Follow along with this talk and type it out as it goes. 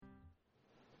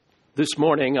This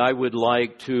morning, I would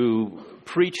like to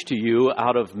preach to you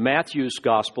out of Matthew's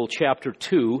Gospel, chapter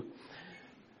 2,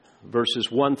 verses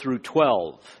 1 through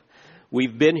 12.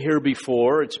 We've been here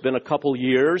before. It's been a couple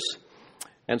years,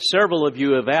 and several of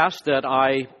you have asked that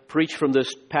I preach from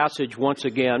this passage once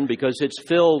again because it's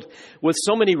filled with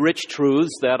so many rich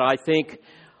truths that I think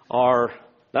are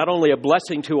not only a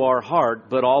blessing to our heart,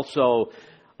 but also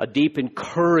a deep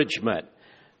encouragement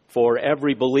for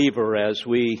every believer as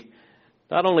we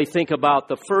not only think about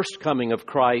the first coming of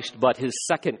Christ, but His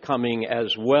second coming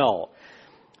as well.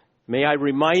 May I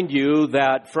remind you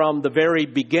that from the very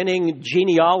beginning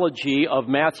genealogy of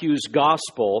Matthew's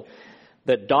Gospel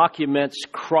that documents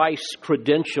Christ's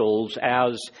credentials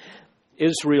as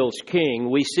Israel's king,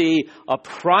 we see a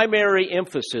primary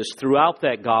emphasis throughout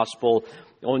that Gospel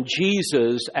on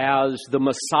Jesus as the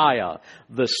Messiah,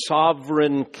 the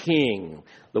sovereign king,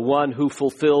 the one who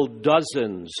fulfilled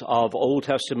dozens of Old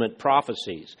Testament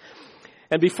prophecies.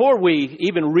 And before we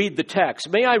even read the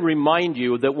text, may I remind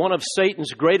you that one of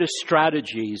Satan's greatest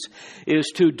strategies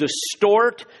is to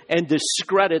distort and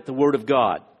discredit the Word of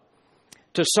God,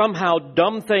 to somehow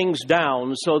dumb things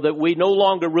down so that we no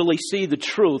longer really see the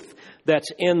truth that's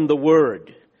in the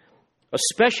Word,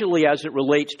 especially as it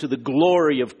relates to the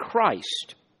glory of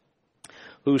Christ,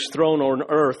 whose throne on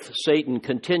earth Satan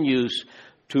continues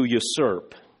to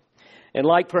usurp. And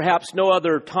like perhaps no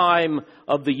other time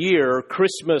of the year,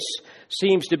 Christmas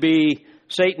seems to be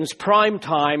Satan's prime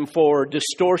time for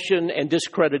distortion and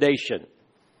discreditation,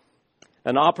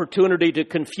 an opportunity to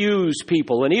confuse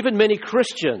people. And even many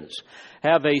Christians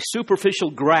have a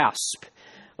superficial grasp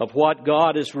of what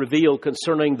God has revealed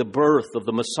concerning the birth of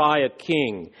the Messiah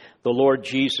King, the Lord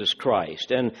Jesus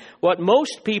Christ. And what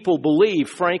most people believe,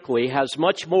 frankly, has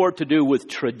much more to do with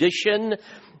tradition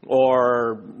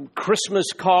or Christmas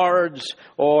cards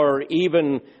or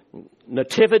even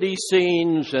nativity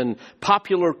scenes and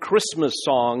popular Christmas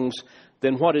songs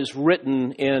than what is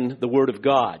written in the Word of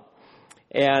God.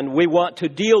 And we want to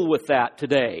deal with that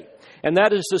today. And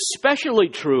that is especially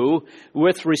true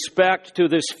with respect to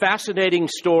this fascinating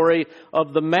story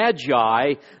of the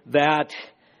Magi that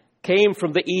came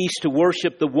from the east to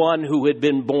worship the one who had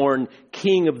been born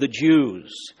King of the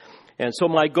Jews. And so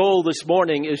my goal this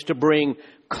morning is to bring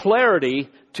clarity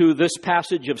to this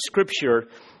passage of Scripture,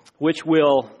 which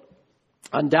will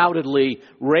undoubtedly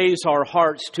raise our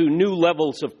hearts to new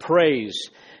levels of praise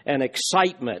and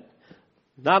excitement,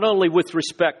 not only with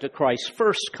respect to Christ's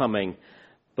first coming,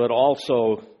 but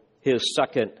also His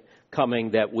second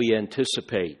coming that we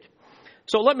anticipate.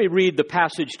 So let me read the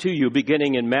passage to you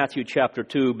beginning in Matthew chapter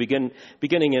 2,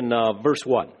 beginning in verse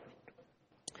 1.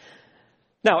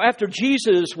 Now, after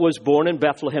Jesus was born in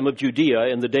Bethlehem of Judea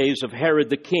in the days of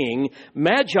Herod the king,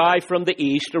 Magi from the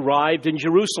east arrived in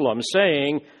Jerusalem,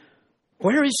 saying,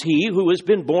 "Where is he who has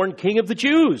been born King of the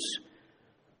Jews?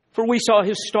 For we saw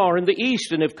his star in the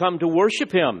east and have come to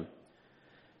worship him."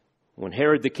 When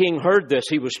Herod the king heard this,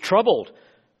 he was troubled,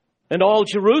 and all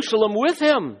Jerusalem with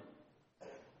him.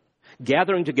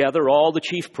 Gathering together all the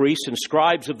chief priests and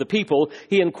scribes of the people,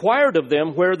 he inquired of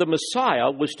them where the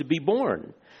Messiah was to be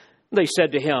born. They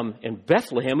said to him, "In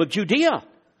Bethlehem of Judea,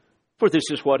 for this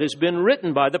is what has been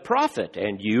written by the prophet.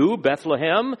 And you,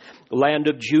 Bethlehem, land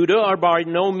of Judah, are by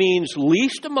no means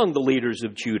least among the leaders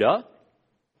of Judah.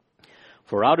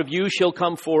 For out of you shall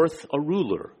come forth a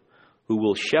ruler who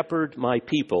will shepherd my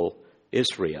people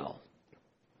Israel."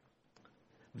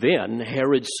 Then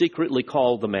Herod secretly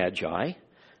called the Magi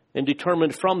and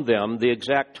determined from them the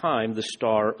exact time the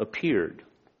star appeared.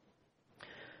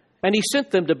 And he sent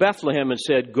them to Bethlehem and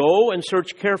said, "Go and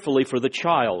search carefully for the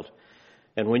child.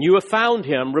 And when you have found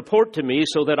him, report to me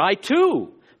so that I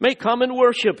too may come and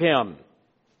worship him."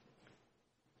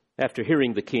 After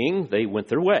hearing the king, they went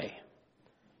their way.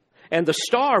 And the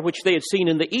star which they had seen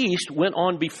in the east went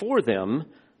on before them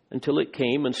until it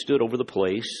came and stood over the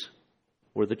place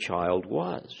where the child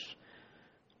was.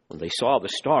 When they saw the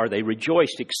star, they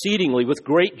rejoiced exceedingly with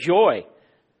great joy.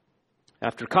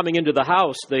 After coming into the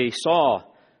house, they saw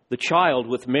the child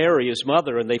with Mary, his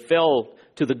mother, and they fell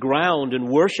to the ground and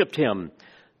worshipped him.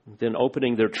 Then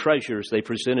opening their treasures, they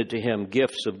presented to him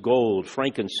gifts of gold,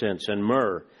 frankincense, and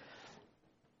myrrh.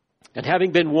 And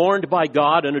having been warned by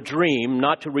God in a dream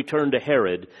not to return to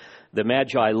Herod, the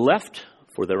Magi left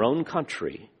for their own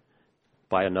country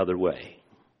by another way.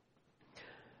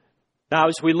 Now,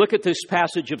 as we look at this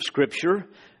passage of Scripture,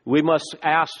 we must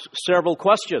ask several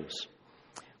questions.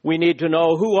 We need to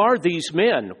know, who are these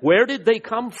men? Where did they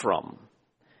come from?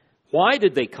 Why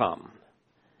did they come?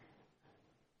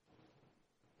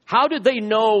 How did they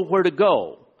know where to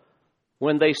go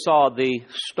when they saw the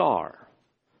star?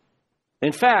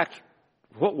 In fact,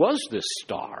 what was this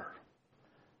star?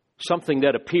 something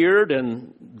that appeared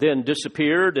and then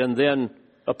disappeared and then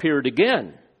appeared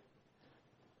again.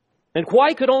 And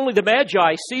why could only the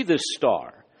Magi see this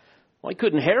star? Why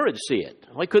couldn't Herod see it?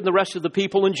 Why couldn't the rest of the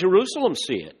people in Jerusalem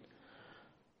see it?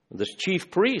 The chief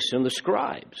priests and the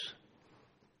scribes.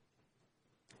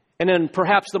 And then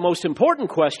perhaps the most important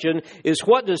question is,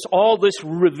 what does all this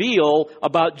reveal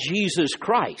about Jesus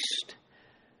Christ?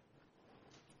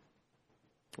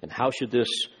 And how should this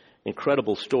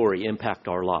incredible story impact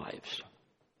our lives?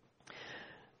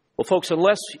 Well, folks,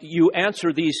 unless you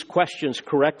answer these questions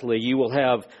correctly, you will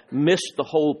have missed the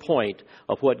whole point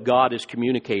of what God is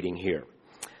communicating here.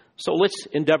 So let's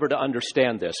endeavor to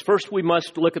understand this. First, we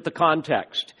must look at the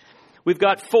context. We've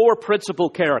got four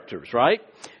principal characters, right?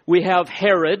 We have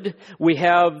Herod, we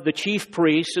have the chief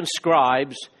priests and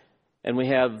scribes, and we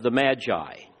have the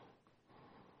Magi.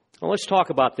 Well, let's talk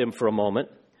about them for a moment.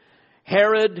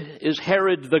 Herod is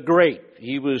Herod the Great.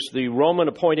 He was the Roman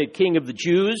appointed king of the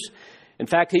Jews. In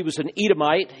fact, he was an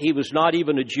Edomite. He was not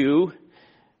even a Jew.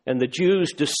 And the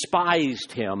Jews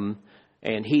despised him,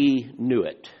 and he knew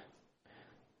it.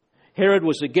 Herod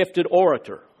was a gifted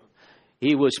orator.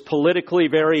 He was politically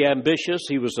very ambitious.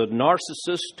 He was a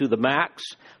narcissist to the max,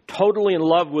 totally in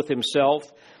love with himself.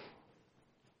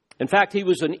 In fact, he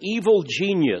was an evil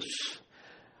genius.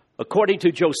 According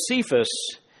to Josephus,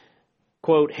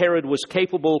 quote, Herod was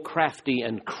capable, crafty,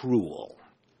 and cruel.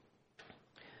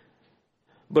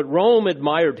 But Rome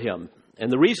admired him.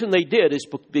 And the reason they did is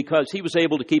because he was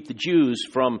able to keep the Jews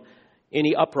from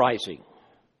any uprising.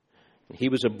 He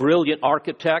was a brilliant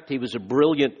architect. He was a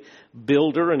brilliant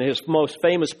builder. And his most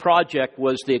famous project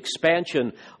was the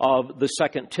expansion of the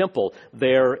Second Temple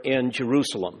there in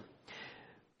Jerusalem.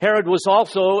 Herod was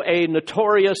also a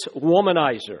notorious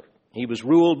womanizer. He was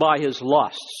ruled by his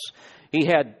lusts. He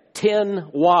had 10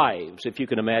 wives, if you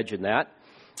can imagine that.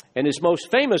 And his most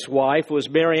famous wife was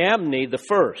Mariamne the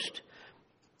first.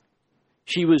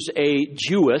 She was a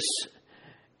Jewess.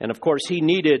 And of course, he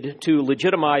needed to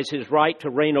legitimize his right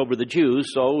to reign over the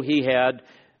Jews, so he had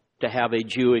to have a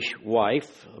Jewish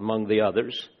wife, among the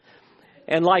others.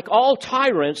 And like all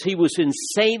tyrants, he was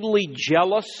insanely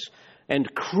jealous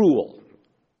and cruel.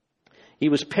 He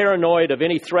was paranoid of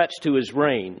any threats to his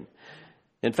reign.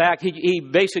 In fact, he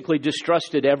basically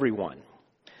distrusted everyone,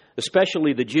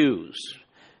 especially the Jews,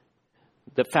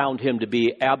 that found him to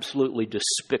be absolutely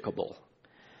despicable.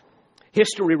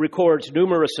 History records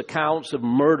numerous accounts of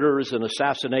murders and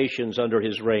assassinations under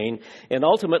his reign, and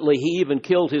ultimately he even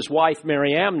killed his wife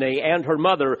Mariamne and her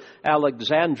mother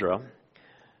Alexandra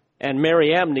and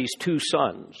Mariamne's 2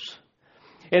 sons.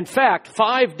 In fact,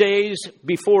 5 days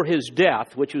before his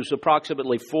death, which was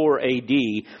approximately 4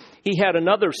 A.D., he had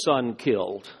another son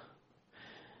killed.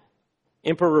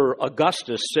 Emperor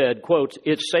Augustus said, quote,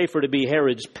 "It's safer to be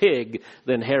Herod's pig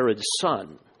than Herod's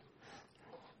son."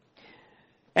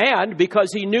 And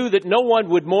because he knew that no one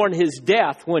would mourn his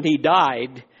death when he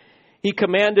died, he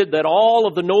commanded that all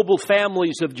of the noble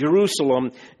families of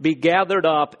Jerusalem be gathered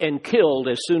up and killed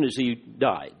as soon as he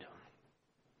died.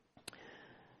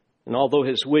 And although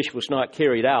his wish was not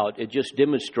carried out, it just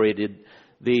demonstrated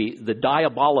the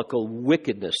diabolical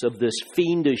wickedness of this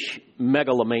fiendish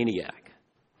megalomaniac.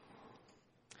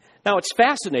 Now, it's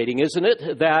fascinating, isn't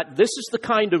it, that this is the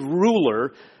kind of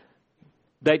ruler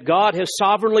that God has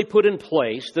sovereignly put in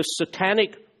place, the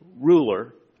satanic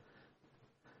ruler,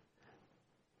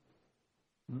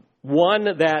 one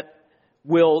that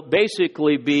will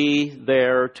basically be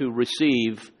there to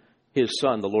receive his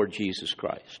son, the Lord Jesus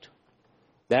Christ.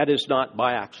 That is not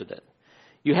by accident.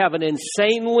 You have an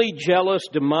insanely jealous,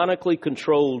 demonically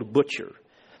controlled butcher.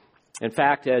 In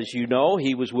fact, as you know,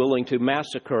 he was willing to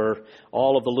massacre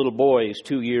all of the little boys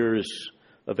 2 years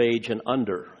of age and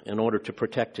under in order to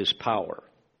protect his power.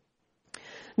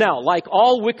 Now, like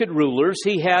all wicked rulers,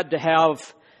 he had to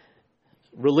have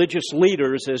religious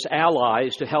leaders as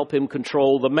allies to help him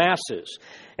control the masses.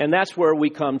 And that's where we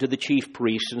come to the chief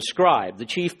priests and scribe. The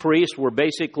chief priests were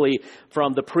basically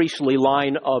from the priestly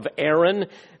line of Aaron.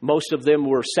 Most of them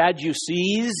were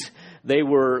Sadducees. They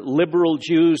were liberal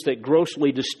Jews that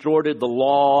grossly distorted the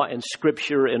law and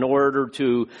scripture in order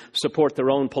to support their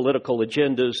own political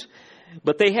agendas.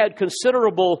 But they had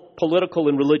considerable political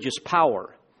and religious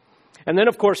power. And then,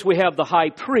 of course, we have the high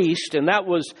priest, and that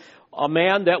was a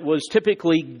man that was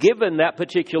typically given that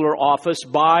particular office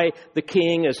by the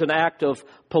king as an act of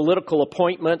political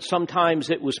appointment.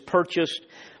 Sometimes it was purchased.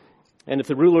 And if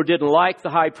the ruler didn't like the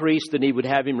high priest, then he would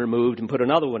have him removed and put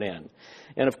another one in.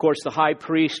 And of course, the high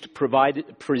priest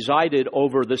presided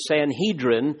over the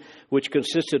Sanhedrin, which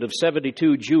consisted of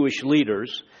 72 Jewish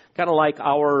leaders, kind of like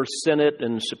our Senate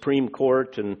and Supreme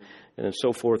Court and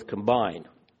so forth combined.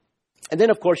 And then,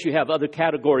 of course, you have other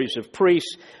categories of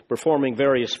priests performing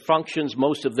various functions.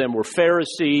 Most of them were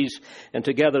Pharisees, and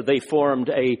together they formed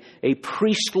a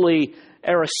priestly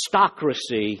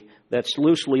aristocracy that's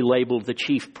loosely labeled the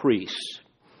chief priests.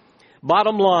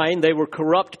 Bottom line, they were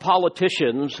corrupt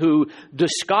politicians who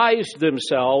disguised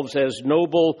themselves as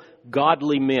noble,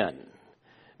 godly men,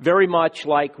 very much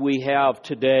like we have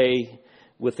today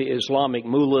with the Islamic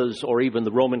mullahs or even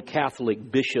the Roman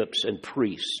Catholic bishops and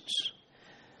priests.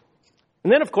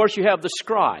 And then, of course, you have the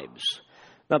scribes.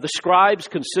 Now, the scribes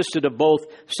consisted of both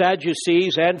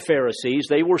Sadducees and Pharisees.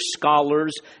 They were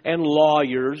scholars and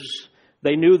lawyers.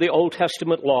 They knew the Old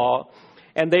Testament law,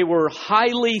 and they were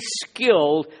highly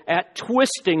skilled at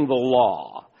twisting the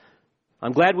law.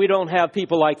 I'm glad we don't have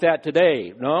people like that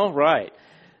today. No? Right.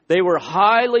 They were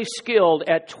highly skilled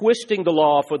at twisting the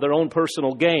law for their own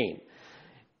personal gain.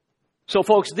 So,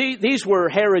 folks, these were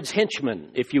Herod's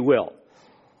henchmen, if you will.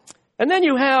 And then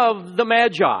you have the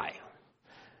Magi.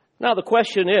 Now, the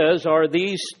question is, are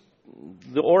these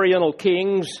the Oriental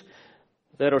kings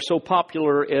that are so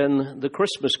popular in the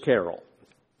Christmas carol?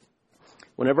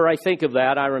 Whenever I think of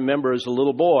that, I remember as a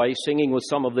little boy singing with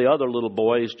some of the other little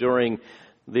boys during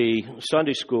the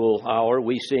Sunday school hour.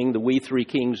 We sing the We Three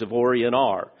Kings of Orient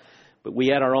Are. But we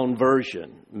had our own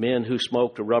version, men who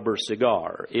smoked a rubber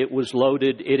cigar. It was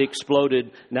loaded, it exploded,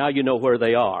 now you know where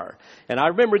they are. And I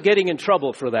remember getting in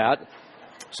trouble for that,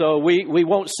 so we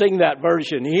won't sing that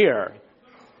version here.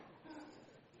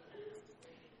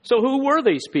 So who were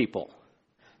these people?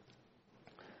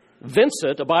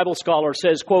 Vincent, a Bible scholar,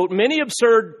 says, quote, "Many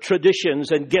absurd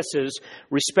traditions and guesses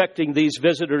respecting these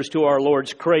visitors to our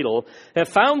Lord's cradle have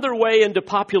found their way into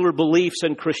popular beliefs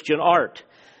and Christian art.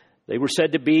 They were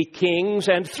said to be kings,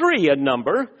 and three in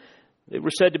number. They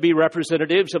were said to be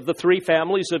representatives of the three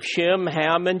families of Shem,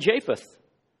 Ham, and Japheth,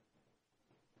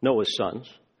 Noah's sons.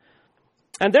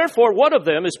 And therefore, one of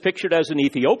them is pictured as an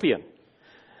Ethiopian.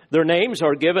 Their names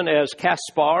are given as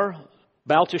Caspar,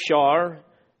 Baltashar,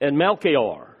 and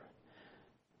Melchior.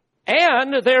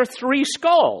 And their three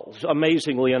skulls,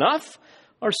 amazingly enough,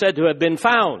 are said to have been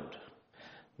found.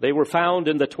 They were found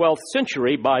in the 12th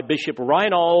century by Bishop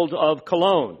Reinald of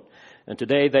Cologne. And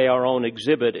today they are on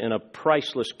exhibit in a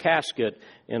priceless casket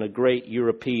in a great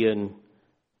European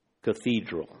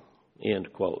cathedral."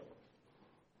 End quote.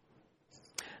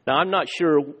 Now, I'm not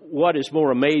sure what is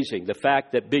more amazing, the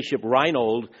fact that Bishop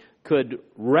Reinald could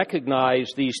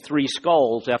recognize these three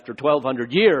skulls after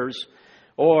 1,200 years,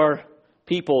 or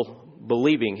people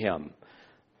believing him.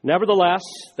 Nevertheless,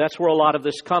 that's where a lot of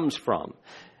this comes from.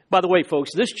 By the way,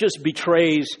 folks, this just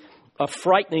betrays a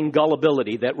frightening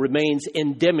gullibility that remains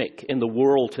endemic in the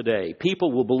world today.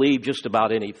 People will believe just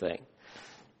about anything.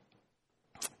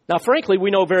 Now, frankly,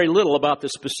 we know very little about the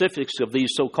specifics of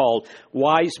these so-called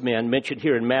wise men mentioned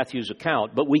here in Matthew's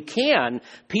account, but we can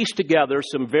piece together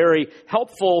some very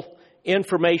helpful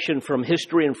information from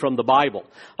history and from the Bible,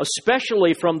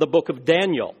 especially from the book of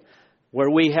Daniel,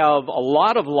 where we have a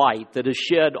lot of light that is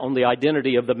shed on the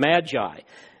identity of the Magi,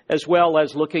 as well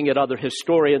as looking at other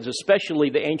historians, especially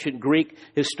the ancient Greek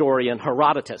historian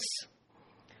Herodotus.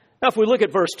 Now, if we look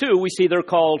at verse 2, we see they're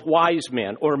called wise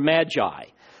men or Magi.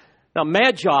 Now,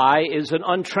 Magi is an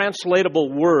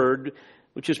untranslatable word,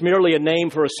 which is merely a name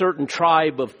for a certain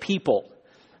tribe of people.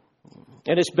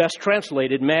 And it's best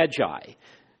translated Magi.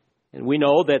 And we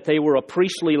know that they were a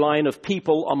priestly line of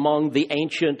people among the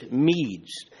ancient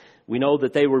Medes. We know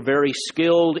that they were very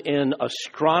skilled in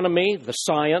astronomy, the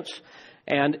science,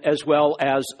 and as well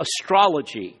as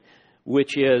astrology,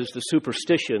 which is the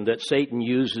superstition that Satan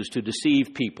uses to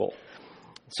deceive people.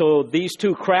 So these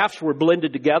two crafts were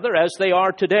blended together as they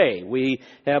are today. We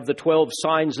have the 12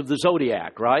 signs of the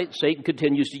zodiac, right? Satan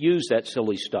continues to use that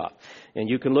silly stuff. And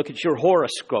you can look at your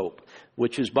horoscope,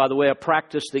 which is, by the way, a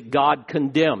practice that God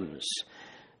condemns.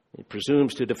 It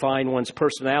presumes to define one's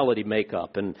personality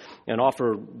makeup and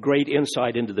offer great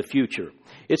insight into the future.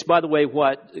 It's, by the way,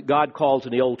 what God calls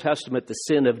in the Old Testament the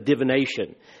sin of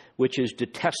divination, which is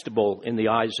detestable in the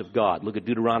eyes of God. Look at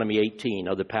Deuteronomy 18,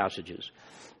 other passages.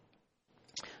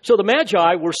 So the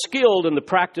Magi were skilled in the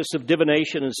practice of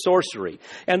divination and sorcery.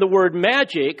 And the word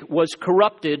magic was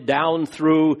corrupted down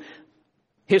through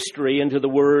history into the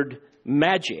word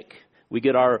magic. We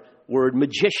get our word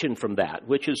magician from that,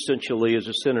 which essentially is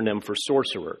a synonym for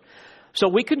sorcerer. So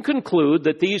we can conclude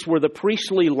that these were the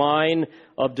priestly line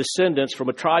of descendants from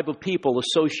a tribe of people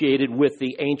associated with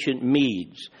the ancient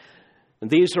Medes. And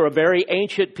these are a very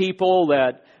ancient people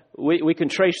that we can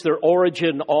trace their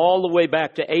origin all the way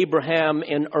back to Abraham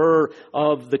in Ur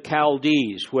of the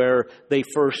Chaldees, where they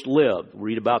first lived.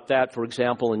 Read about that, for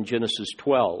example, in Genesis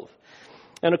 12.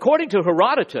 And according to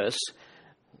Herodotus,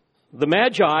 The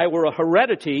Magi were a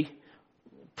hereditary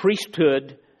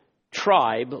priesthood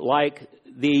tribe like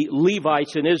the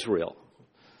Levites in Israel.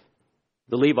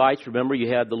 The Levites, remember, you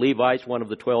had the Levites, one of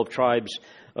the 12 tribes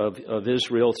of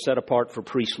Israel, set apart for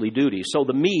priestly duty. So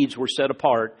the Medes were set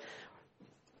apart,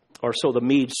 or so the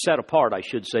Medes set apart, I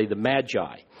should say, the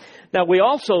Magi. Now, we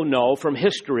also know from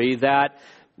history that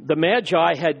the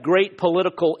Magi had great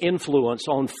political influence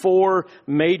on 4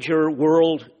 major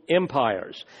world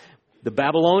empires. The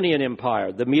Babylonian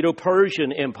Empire, the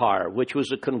Medo-Persian Empire, which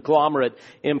was a conglomerate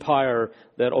empire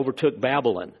that overtook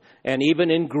Babylon, and even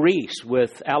in Greece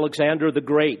with Alexander the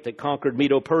Great that conquered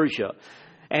Medo-Persia,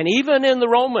 and even in the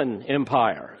Roman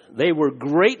Empire. They were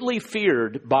greatly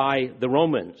feared by the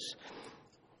Romans,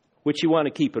 which you want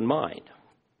to keep in mind.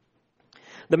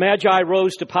 The Magi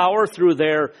rose to power through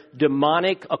their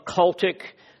demonic,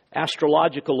 occultic,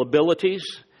 astrological abilities.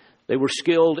 They were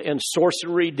skilled in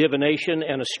sorcery, divination,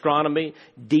 and astronomy,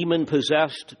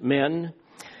 demon-possessed men.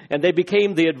 And they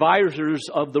became the advisors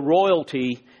of the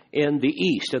royalty in the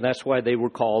East, and that's why they were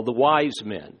called the wise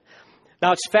men.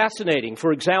 Now, it's fascinating.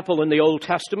 For example, in the Old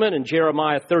Testament, in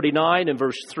Jeremiah 39 and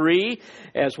verse 3,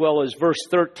 as well as verse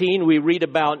 13, we read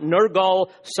about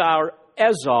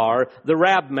Nergal-Sarezer, the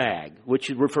Rab-Mag, which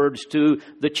refers to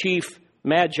the chief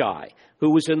Magi,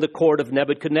 who was in the court of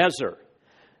Nebuchadnezzar.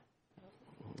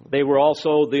 They were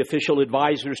also the official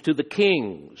advisors to the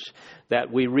kings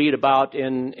that we read about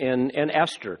in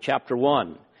Esther, chapter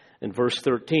 1, and verse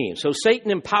 13. So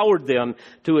Satan empowered them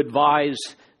to advise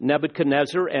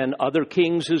Nebuchadnezzar and other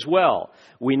kings as well.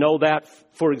 We know that,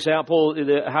 for example,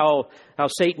 how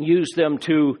Satan used them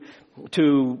to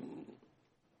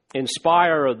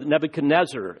inspire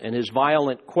Nebuchadnezzar in his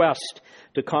violent quest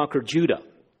to conquer Judah.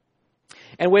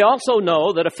 And we also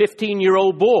know that a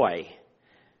 15-year-old boy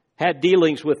had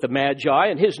dealings with the Magi,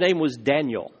 and his name was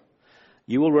Daniel.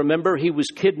 You will remember he was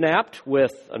kidnapped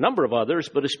with a number of others,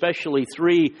 but especially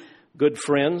 3 good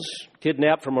friends,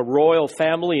 kidnapped from a royal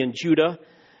family in Judah,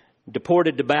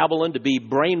 deported to Babylon to be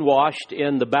brainwashed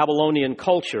in the Babylonian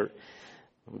culture.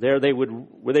 There they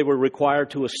were required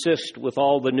to assist with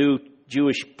all the new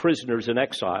Jewish prisoners in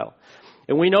exile.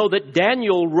 And we know that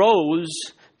Daniel rose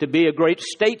to be a great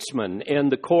statesman in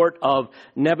the court of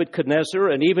Nebuchadnezzar,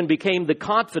 and even became the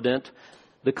confidant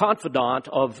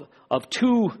of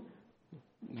 2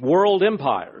 world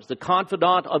empires, the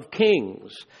confidant of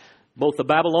kings, both the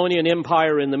Babylonian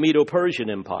Empire and the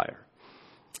Medo-Persian Empire.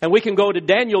 And we can go to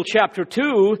Daniel chapter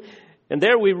 2, and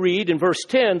there we read in verse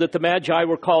 10 that the Magi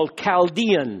were called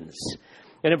Chaldeans.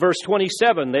 And in verse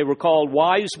 27, they were called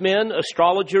wise men,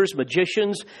 astrologers,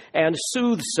 magicians, and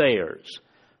soothsayers.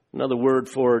 Another word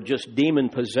for just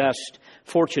demon-possessed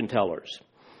fortune tellers.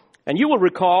 And you will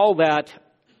recall that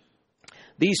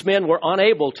these men were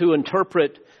unable to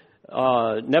interpret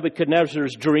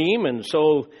Nebuchadnezzar's dream, and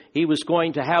so he was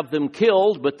going to have them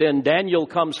killed. But then Daniel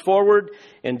comes forward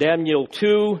in Daniel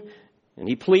 2, and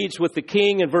he pleads with the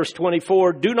king in verse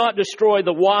 24, "Do not destroy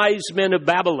the wise men of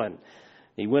Babylon."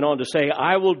 He went on to say,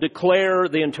 "I will declare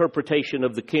the interpretation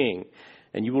of the king."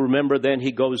 And you will remember then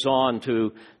he goes on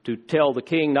to tell the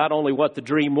king not only what the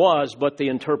dream was, but the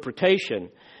interpretation.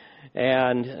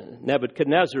 And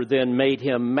Nebuchadnezzar then made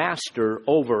him master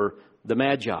over the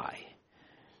Magi.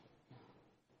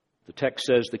 The text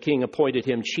says the king appointed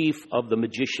him chief of the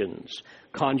magicians,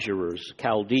 conjurers,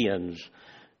 Chaldeans,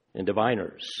 and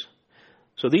diviners.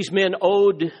 So these men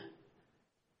owed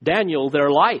Daniel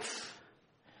their life.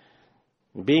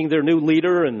 Being their new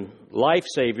leader and life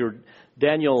savior,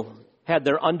 Daniel had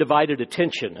their undivided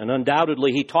attention, and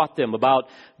undoubtedly he taught them about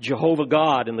Jehovah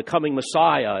God and the coming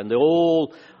Messiah and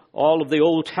all of the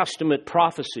Old Testament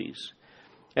prophecies.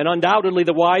 And undoubtedly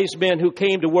the wise men who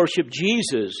came to worship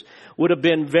Jesus would have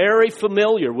been very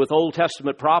familiar with Old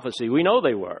Testament prophecy. We know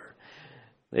they were.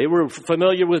 They were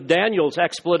familiar with Daniel's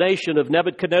explanation of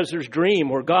Nebuchadnezzar's dream,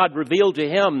 where God revealed to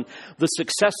him the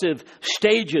successive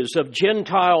stages of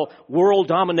Gentile world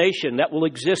domination that will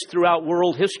exist throughout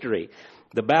world history.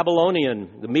 The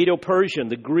Babylonian, the Medo-Persian,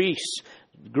 the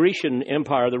Grecian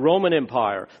Empire, the Roman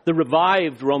Empire, the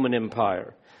revived Roman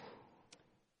Empire.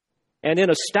 And in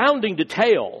astounding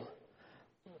detail,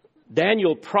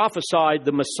 Daniel prophesied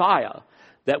the Messiah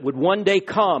that would one day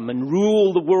come and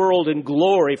rule the world in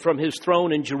glory from his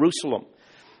throne in Jerusalem.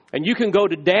 And you can go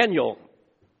to Daniel,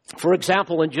 for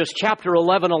example, in just chapter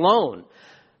 11 alone.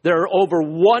 There are over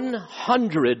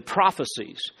 100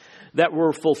 prophecies that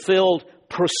were fulfilled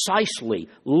precisely,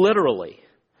 literally.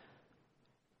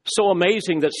 So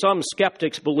amazing that some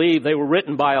skeptics believe they were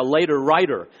written by a later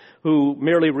writer who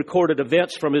merely recorded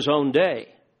events from his own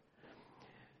day.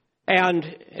 And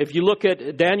if you look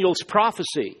at Daniel's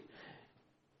prophecy,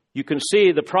 You can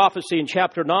see the prophecy in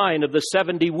chapter 9 of the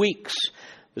 70 weeks.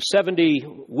 The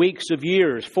 70 weeks of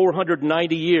years,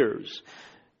 490 years.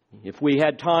 If we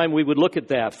had time, we would look at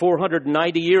that.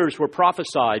 490 years were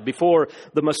prophesied before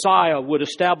the Messiah would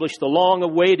establish the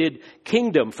long-awaited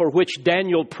kingdom for which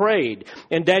Daniel prayed.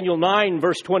 In Daniel 9,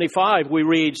 verse 25, we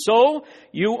read, "So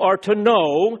you are to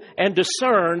know and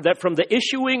discern that from the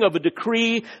issuing of a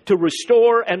decree to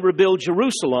restore and rebuild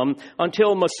Jerusalem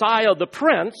until Messiah the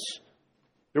Prince,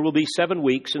 there will be 7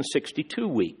 weeks and 62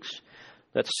 weeks."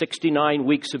 That's 69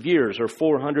 weeks of years, or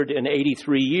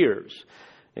 483 years.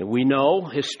 And we know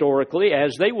historically,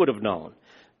 as they would have known,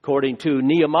 according to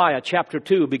Nehemiah chapter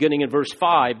 2, beginning in verse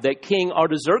 5, that King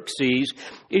Artaxerxes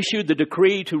issued the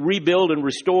decree to rebuild and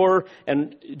restore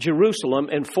Jerusalem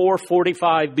in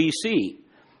 445 BC.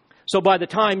 So by the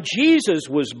time Jesus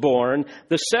was born,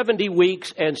 the 70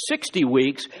 weeks and 60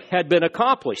 weeks had been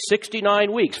accomplished.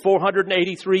 69 weeks,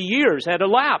 483 years had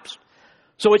elapsed.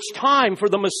 So it's time for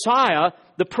the Messiah,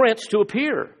 the Prince, to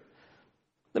appear.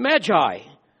 The Magi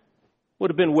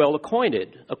would have been well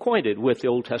acquainted with the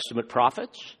Old Testament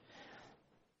prophets.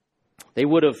 They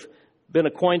would have been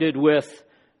acquainted with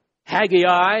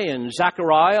Haggai and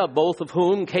Zechariah, both of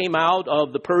whom came out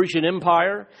of the Persian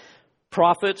Empire,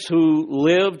 prophets who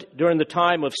lived during the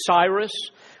time of Cyrus,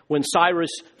 when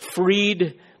Cyrus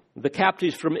freed the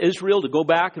captives from Israel to go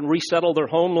back and resettle their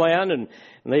homeland, and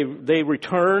they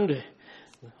returned.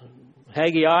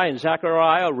 Haggai and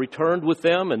Zechariah returned with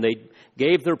them, and they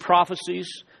gave their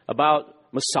prophecies about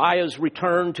Messiah's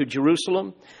return to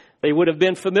Jerusalem. They would have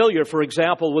been familiar, for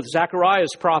example, with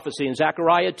Zechariah's prophecy in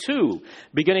Zechariah 2,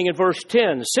 beginning in verse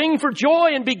 10. "Sing for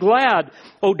joy and be glad,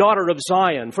 O daughter of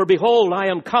Zion, for behold, I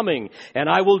am coming, and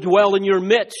I will dwell in your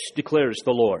midst, declares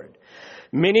the Lord.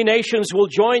 Many nations will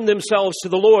join themselves to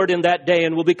the Lord in that day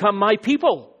and will become my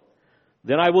people.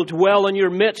 Then I will dwell in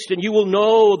your midst, and you will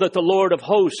know that the Lord of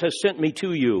hosts has sent me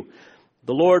to you.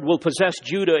 The Lord will possess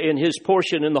Judah in his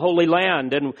portion in the Holy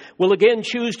Land and will again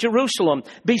choose Jerusalem.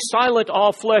 Be silent,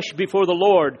 all flesh, before the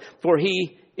Lord, for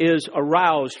he is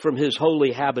aroused from his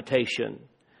holy habitation."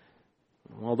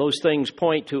 All those things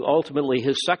point to ultimately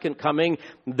his second coming.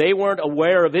 They weren't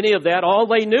aware of any of that. All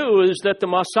they knew is that the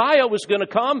Messiah was going to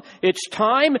come. It's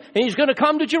time, and he's going to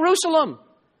come to Jerusalem.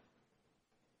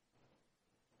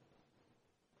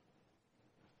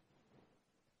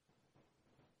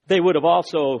 They would have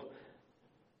also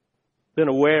been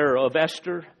aware of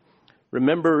Esther.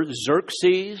 Remember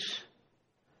Xerxes,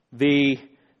 the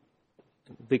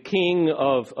king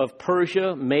of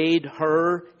Persia, made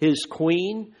her his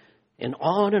queen, and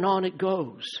on it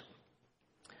goes.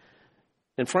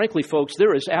 And frankly, folks,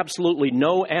 there is absolutely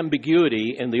no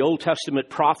ambiguity in the Old Testament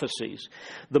prophecies.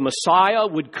 The Messiah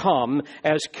would come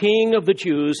as King of the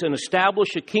Jews and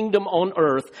establish a kingdom on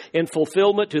earth in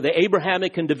fulfillment to the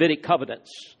Abrahamic and Davidic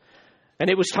covenants. And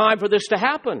it was time for this to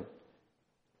happen.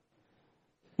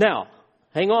 Now,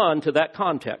 hang on to that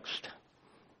context.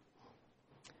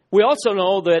 We also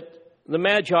know that the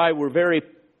Magi were very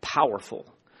powerful.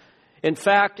 In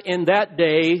fact, in that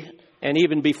day, and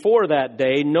even before that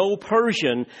day, no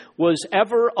Persian was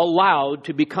ever allowed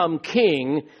to become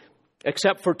king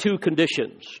except for 2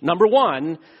 conditions. Number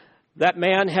 1, that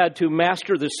man had to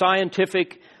master the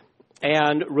scientific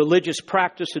and religious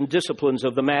practice and disciplines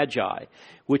of the Magi,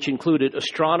 which included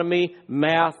astronomy,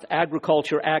 math,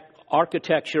 agriculture,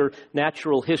 architecture,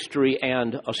 natural history,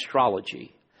 and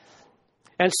astrology.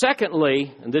 And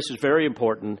secondly, and this is very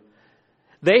important,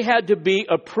 they had to be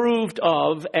approved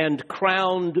of and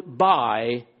crowned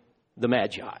by the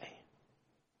Magi.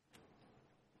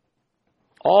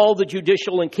 All the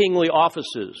judicial and kingly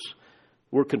offices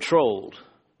were controlled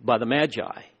by the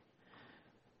Magi.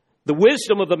 The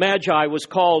wisdom of the Magi was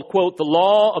called, quote, the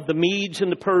law of the Medes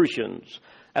and the Persians,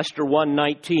 Esther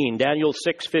 1:19, Daniel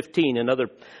 6:15, and other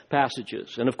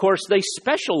passages. And of course, they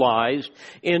specialized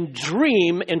in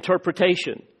dream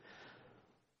interpretation.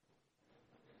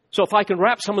 So if I can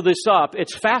wrap some of this up,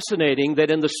 it's fascinating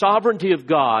that in the sovereignty of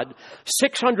God,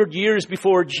 600 years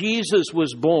before Jesus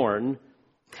was born,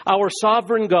 our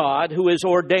sovereign God, who has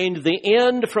ordained the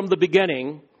end from the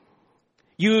beginning,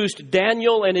 used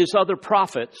Daniel and his other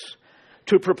prophets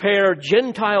to prepare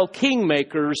Gentile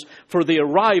kingmakers for the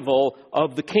arrival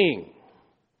of the king.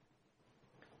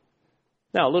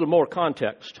 Now, a little more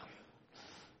context.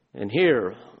 And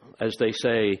here, as they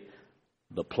say,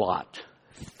 the plot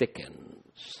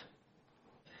thickens.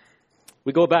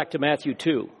 We go back to Matthew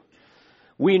 2.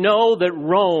 We know that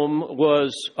Rome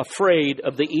was afraid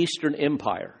of the Eastern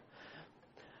Empire.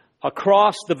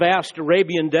 Across the vast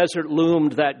Arabian desert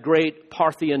loomed that great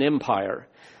Parthian Empire,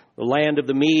 the land of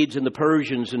the Medes and the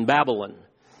Persians and Babylon.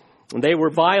 They were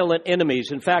violent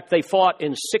enemies. In fact, they fought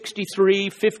in 63,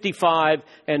 55,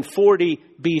 and 40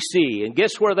 BC. And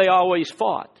guess where they always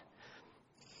fought?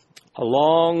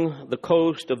 Along the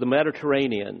coast of the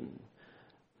Mediterranean,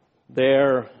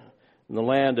 there in the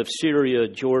land of Syria,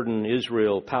 Jordan,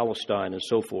 Israel, Palestine, and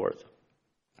so forth.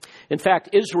 In fact,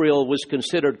 Israel was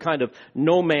considered kind of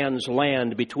no man's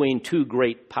land between two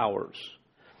great powers.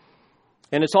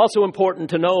 And it's also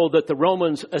important to know that the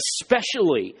Romans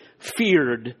especially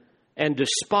feared and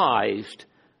despised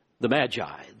the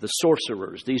Magi, the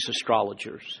sorcerers, these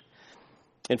astrologers.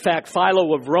 In fact,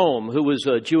 Philo of Rome, who was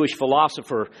a Jewish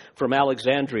philosopher from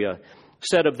Alexandria,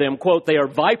 said of them, quote, "They are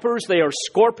vipers, they are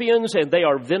scorpions, and they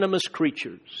are venomous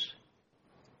creatures."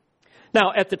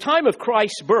 Now, at the time of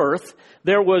Christ's birth,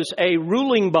 there was a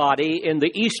ruling body in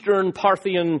the Eastern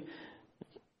Parthian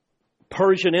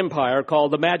Persian Empire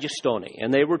called the Magistoni,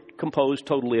 and they were composed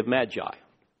totally of Magi.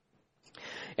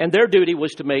 And their duty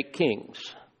was to make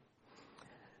kings.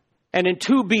 And in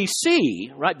 2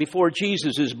 BC, right before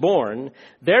Jesus is born,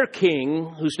 their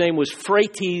king, whose name was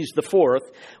Phraates IV,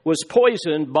 was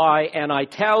poisoned by an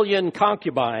Italian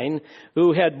concubine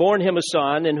who had borne him a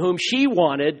son and whom she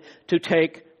wanted to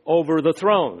take over the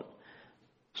throne.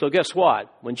 So guess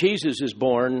what? When Jesus is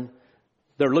born,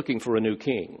 they're looking for a new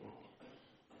king.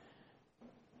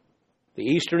 The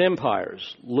Eastern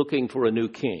Empire's looking for a new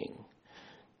king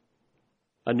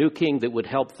that would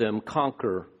help them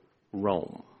conquer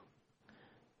Rome.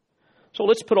 So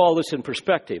let's put all this in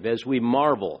perspective as we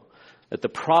marvel at the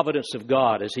providence of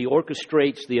God as He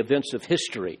orchestrates the events of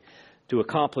history to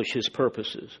accomplish His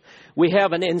purposes. We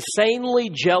have an insanely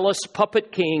jealous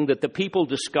puppet king that the people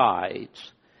despise,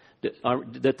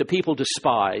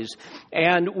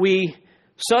 and we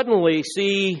suddenly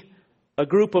see a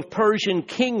group of Persian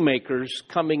kingmakers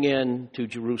coming in to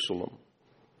Jerusalem.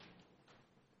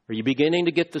 Are you beginning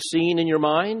to get the scene in your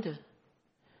mind?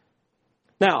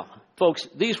 Now, folks,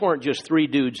 these weren't just three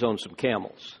dudes on some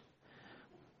camels.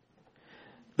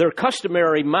 Their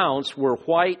customary mounts were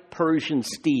white Persian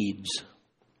steeds.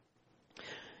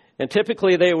 And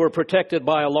typically they were protected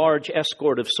by a large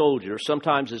escort of soldiers,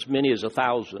 sometimes as many as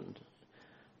 1,000.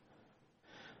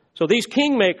 So these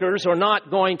kingmakers are not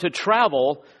going to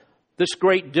travel this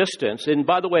great distance. And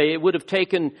by the way, it would have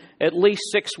taken at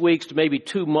least 6 weeks to maybe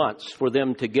 2 months for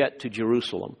them to get to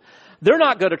Jerusalem. They're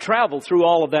not going to travel through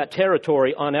all of that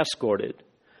territory unescorted.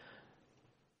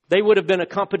 They would have been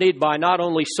accompanied by not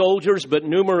only soldiers, but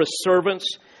numerous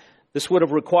servants. This would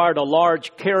have required a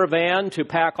large caravan to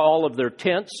pack all of their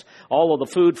tents, all of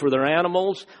the food for their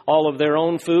animals, all of their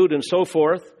own food, and so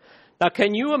forth. Now,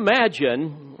 can you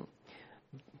imagine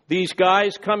these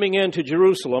guys coming into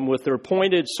Jerusalem with their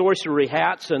pointed sorcery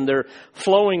hats and their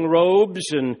flowing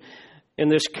robes and in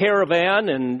this caravan,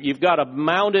 and you've got a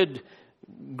mounted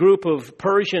group of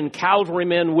Persian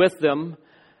cavalrymen with them,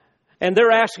 and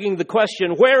they're asking the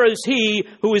question, "Where is he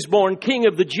who is born King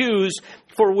of the Jews?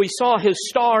 For we saw his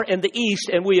star in the east,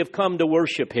 and we have come to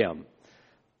worship him."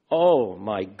 Oh,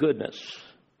 my goodness.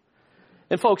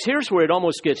 And folks, here's where it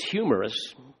almost gets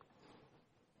humorous.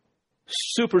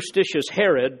 Superstitious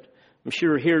Herod, I'm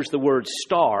sure hears the word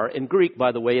star. In Greek,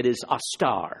 by the way, it is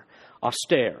astar,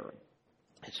 austere.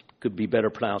 It could be better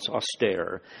pronounced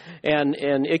austere. And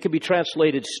it could be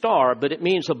translated star, but it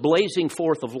means a blazing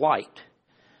forth of light.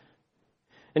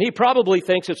 And he probably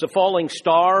thinks it's a falling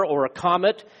star or a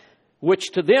comet,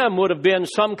 which to them would have been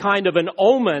some kind of an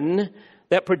omen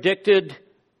that predicted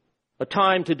a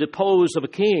time to depose of a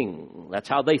king. That's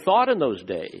how they thought in those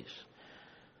days.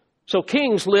 So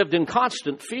kings lived in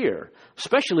constant fear,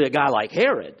 especially a guy like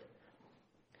Herod.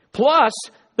 Plus,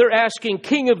 they're asking,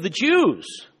 "King of the Jews."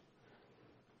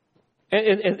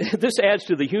 And this adds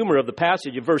to the humor of the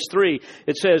passage. In verse 3,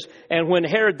 it says, "And when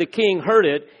Herod the king heard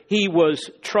it, he was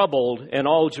troubled, and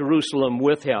all Jerusalem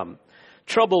with him."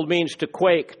 Troubled means to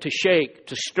quake, to shake,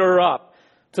 to stir up,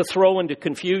 to throw into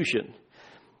confusion.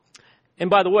 And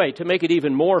by the way, to make it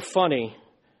even more funny,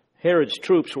 Herod's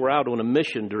troops were out on a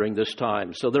mission during this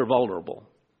time, so they're vulnerable.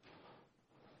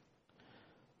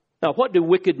 Now, what do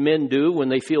wicked men do when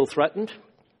they feel threatened?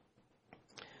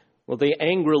 Well, they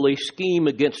angrily scheme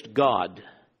against God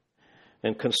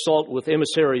and consult with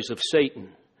emissaries of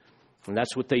Satan. And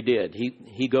that's what they did.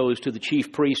 He goes to the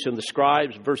chief priests and the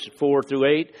scribes, verses 4 through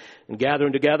 8, and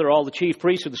gathering together all the chief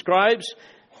priests and the scribes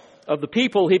of the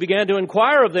people, he began to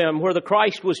inquire of them where the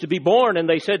Christ was to be born. And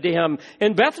they said to him,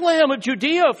 "In Bethlehem of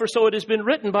Judea, for so it has been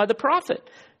written by the prophet."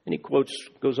 And he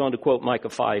goes on to quote Micah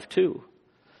 5:2.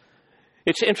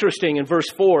 It's interesting in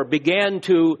verse 4, began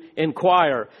to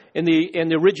inquire. In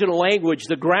the original language,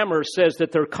 the grammar says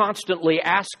that they're constantly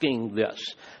asking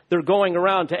this. they're going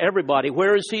around to everybody,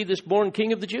 where is he, this born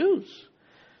king of the Jews?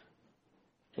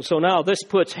 So now this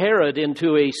puts Herod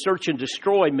into a search and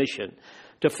destroy mission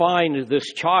to find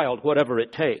this child, whatever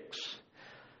it takes.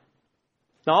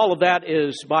 Now, all of that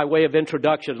is by way of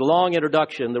introduction, a long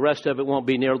introduction. The rest of it won't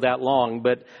be near that long,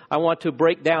 but I want to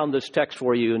break down this text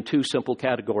for you in two simple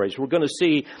categories. We're going to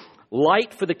see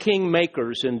light for the king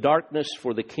makers and darkness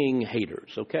for the king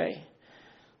haters, okay?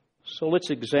 So let's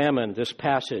examine this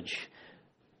passage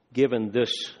given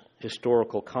this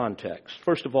historical context.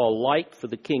 First of all, light for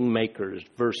the king makers,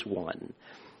 verse 1.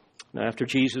 Now, after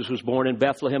Jesus was born in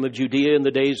Bethlehem of Judea in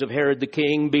the days of Herod the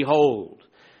king, behold.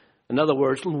 In other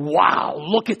words, wow,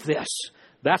 look at this.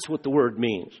 That's what the word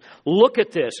means. Look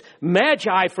at this.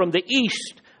 Magi from the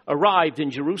east arrived in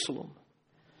Jerusalem.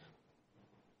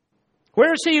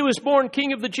 Where is he who was born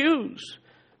King of the Jews?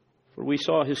 For we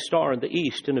saw his star in the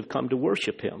east and have come to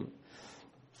worship him.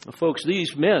 Now, folks,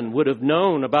 these men would have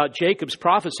known about Jacob's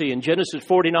prophecy in Genesis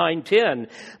 49:10,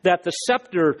 that the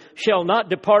scepter shall not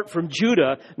depart from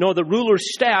Judah, nor the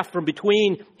ruler's staff from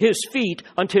between his feet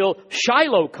until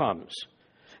Shiloh comes.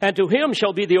 And to him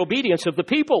shall be the obedience of the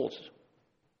peoples.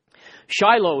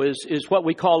 Shiloh is what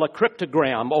we call a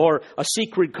cryptogram or a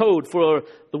secret code for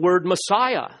the word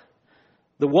Messiah.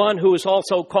 The one who is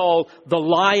also called the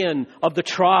Lion of the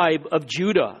tribe of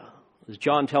Judah, as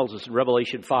John tells us in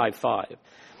Revelation 5:5.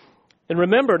 And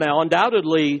remember now,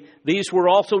 undoubtedly, these were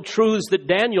also truths that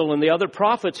Daniel and the other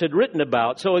prophets had written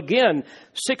about. So again,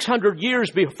 600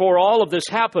 years before all of this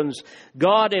happens,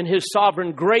 God in his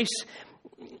sovereign grace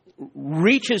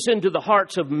reaches into the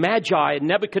hearts of Magi in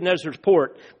Nebuchadnezzar's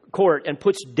court and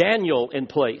puts Daniel in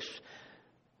place.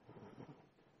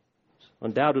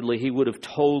 Undoubtedly, he would have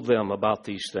told them about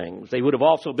these things. They would have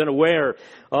also been aware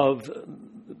of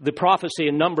the prophecy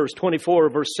in Numbers 24,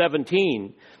 verse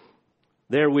 17.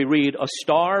 There we read, a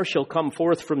star shall come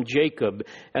forth from Jacob,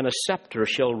 and a scepter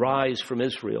shall rise from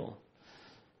Israel.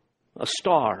 A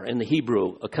star in the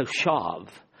Hebrew, a koshav.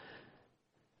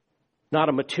 Not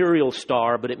a material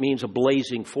star, but it means a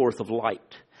blazing forth of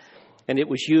light. And it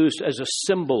was used as a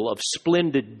symbol of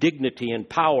splendid dignity and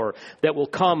power that will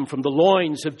come from the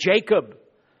loins of Jacob.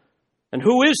 And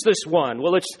who is this one?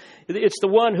 Well, it's the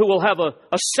one who will have a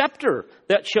scepter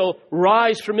that shall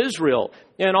rise from Israel.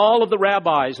 And all of the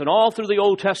rabbis and all through the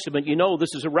Old Testament, you know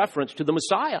this is a reference to the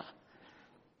Messiah.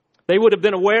 They would have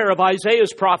been aware of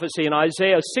Isaiah's prophecy in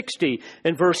Isaiah 60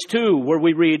 and verse 2, where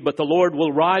we read, but the Lord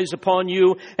will rise upon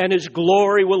you, and his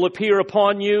glory will appear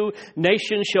upon you.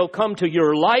 Nations shall come to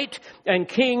your light, and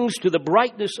kings to the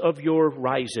brightness of your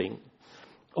rising.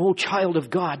 Oh, child of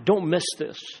God, don't miss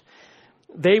this.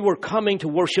 They were coming to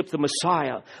worship the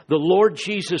Messiah, the Lord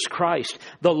Jesus Christ,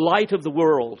 the light of the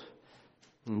world.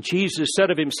 And Jesus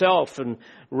said of himself in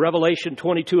Revelation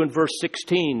 22 and verse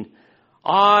 16,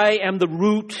 I am the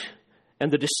root and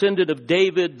the descendant of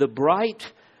David, the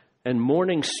bright and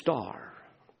morning star.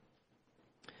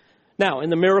 Now, in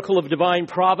the miracle of divine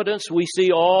providence, we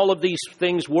see all of these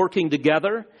things working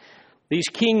together. These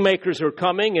kingmakers are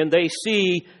coming and they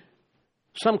see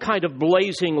some kind of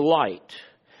blazing light.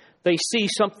 They see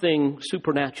something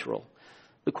supernatural.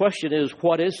 The question is,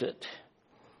 what is it?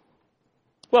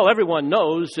 Well, everyone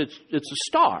knows it's a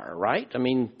star, right? I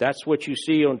mean, that's what you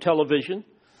see on television.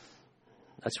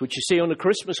 That's what you see on the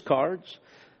Christmas cards.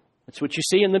 That's what you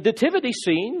see in the nativity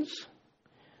scenes.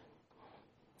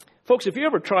 Folks, if you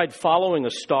ever tried following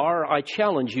a star, I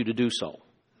challenge you to do so.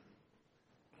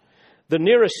 The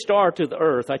nearest star to the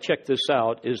earth, I checked this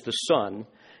out, is the sun,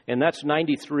 and that's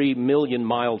 93 million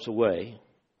miles away.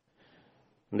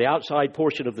 And the outside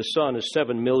portion of the sun is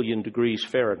 7 million degrees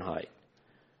Fahrenheit.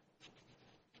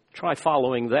 Try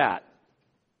following that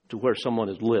to where someone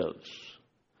lives.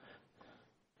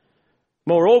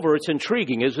 Moreover, it's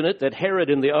intriguing, isn't it, that Herod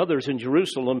and the others in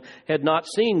Jerusalem had not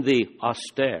seen the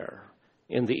austere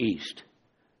in the east.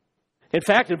 In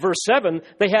fact, in verse 7,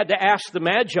 they had to ask the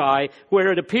Magi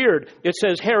where it appeared. It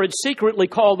says, Herod secretly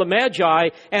called the Magi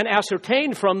and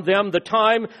ascertained from them the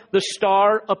time the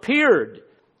star appeared.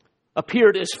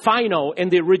 Appeared as phino in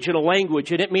the original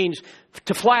language, and it means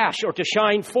to flash or to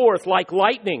shine forth like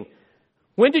lightning.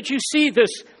 When did you see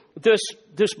this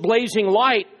blazing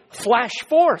light flash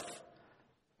forth?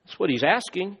 That's what he's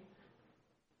asking.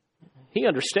 He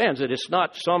understands that it's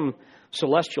not some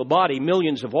celestial body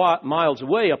millions of miles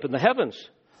away up in the heavens.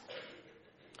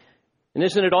 And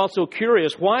isn't it also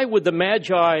curious, why would the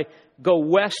Magi go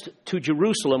west to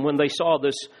Jerusalem when they saw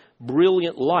this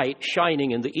brilliant light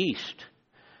shining in the east?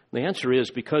 The answer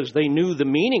is because they knew the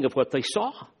meaning of what they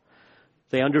saw.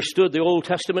 They understood the Old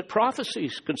Testament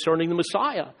prophecies concerning the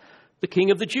Messiah, the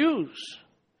King of the Jews.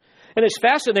 And it's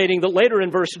fascinating that later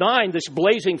in verse 9, this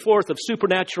blazing forth of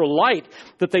supernatural light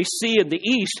that they see in the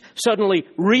east suddenly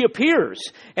reappears.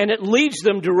 And it leads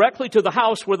them directly to the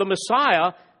house where the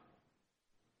Messiah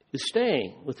is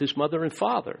staying with his mother and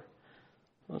father.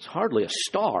 Well, it's hardly a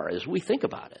star as we think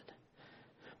about it.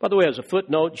 By the way, as a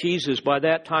footnote, Jesus by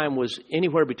that time was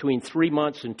anywhere between 3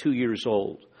 months and 2 years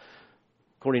old.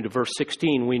 According to verse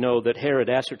 16, we know that Herod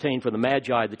ascertained from the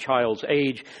Magi the child's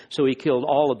age, so he killed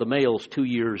all of the males 2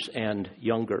 years and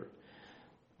younger.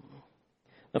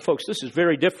 Now, folks, this is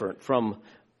very different from,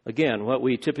 again, what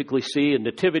we typically see in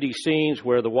nativity scenes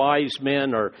where the wise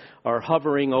men are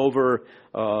hovering over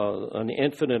an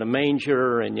infant in a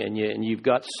manger, and you've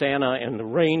got Santa and the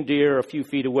reindeer a few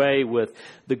feet away with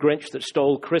the Grinch that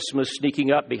stole Christmas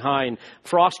sneaking up behind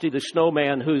Frosty the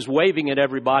Snowman, who's waving at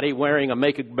everybody wearing a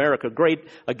Make America Great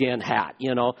Again hat.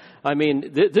 I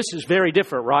mean, this is very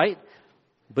different, right?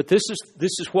 But this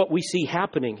is what we see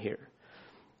happening here.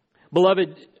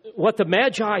 Beloved, what the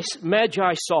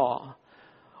Magi saw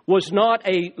was not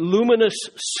a luminous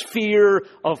sphere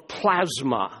of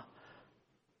plasma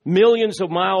millions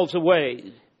of miles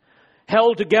away,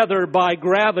 held together by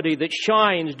gravity that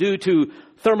shines due to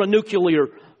thermonuclear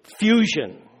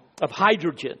fusion of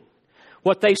hydrogen.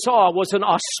 What they saw was an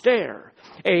austere,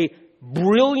 a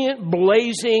brilliant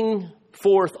blazing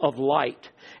forth of light,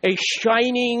 a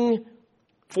shining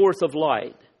forth of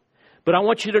light. But I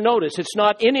want you to notice, it's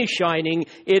not any shining,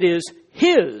 it is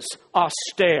his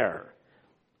austere.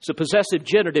 It's a possessive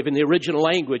genitive in the original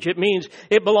language. It means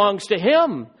it belongs to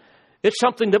him. It's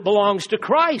something that belongs to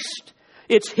Christ.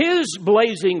 It's his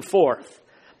blazing forth.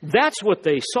 That's what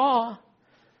they saw.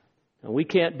 Now, we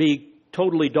can't be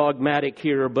totally dogmatic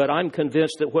here, but I'm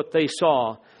convinced that what they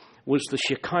saw was the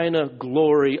Shekinah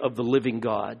glory of the living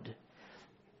God.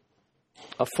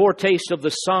 A foretaste of the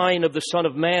sign of the Son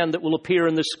of Man that will appear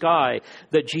in the sky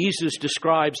that Jesus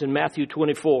describes in Matthew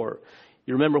 24.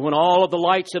 You remember when all of the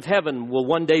lights of heaven will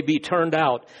one day be turned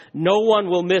out. No one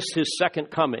will miss his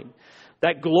second coming.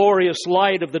 That glorious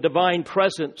light of the divine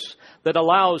presence that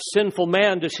allows sinful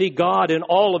man to see God in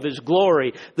all of his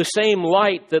glory. The same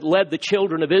light that led the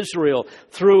children of Israel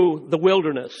through the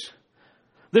wilderness.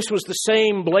 This was the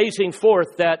same blazing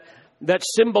forth that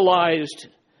symbolized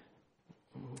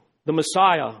the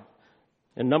Messiah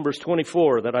in Numbers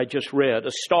 24 that I just read.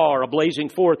 A star, a blazing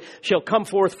forth, shall come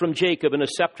forth from Jacob, and a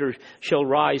scepter shall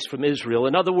rise from Israel.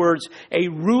 In other words, a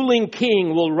ruling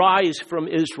king will rise from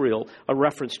Israel, a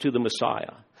reference to the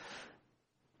Messiah.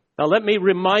 Now let me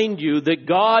remind you that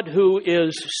God, who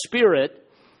is Spirit,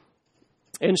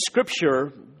 in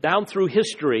Scripture, down through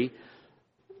history,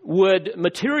 would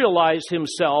materialize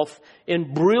himself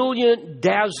in brilliant,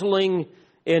 dazzling,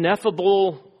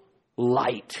 ineffable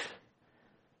light.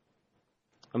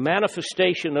 A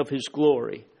manifestation of his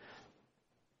glory.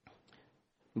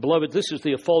 Beloved, this is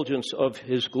the effulgence of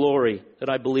his glory that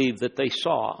I believe that they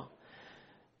saw.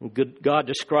 God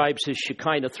describes his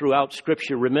Shekinah throughout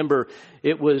Scripture. Remember,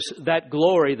 it was that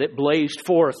glory that blazed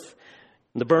forth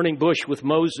in the burning bush with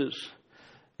Moses.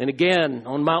 And again,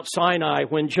 on Mount Sinai,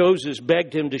 when Moses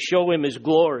begged him to show him his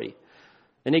glory,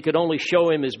 and he could only show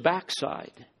him his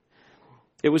backside.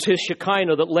 It was his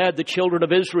Shekinah that led the children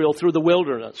of Israel through the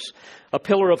wilderness. A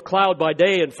pillar of cloud by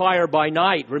day and fire by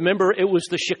night. Remember, it was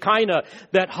the Shekinah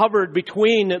that hovered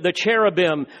between the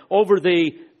cherubim over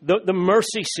the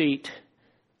mercy seat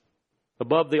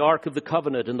above the Ark of the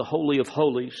Covenant in the Holy of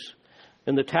Holies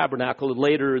in the tabernacle and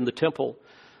later in the temple.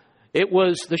 It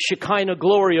was the Shekinah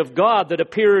glory of God that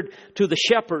appeared to the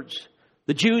shepherds.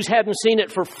 The Jews hadn't seen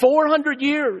it for 400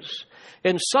 years.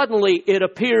 And suddenly it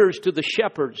appears to the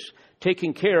shepherds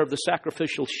taking care of the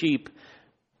sacrificial sheep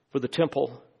for the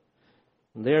temple.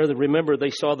 And there, remember, they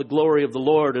saw the glory of the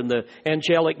Lord, and the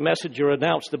angelic messenger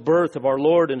announced the birth of our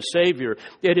Lord and Savior.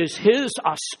 It is his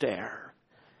austere.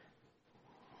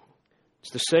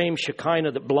 It's the same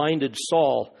Shekinah that blinded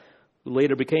Saul, who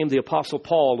later became the Apostle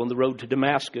Paul on the road to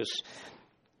Damascus.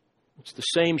 It's the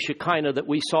same Shekinah that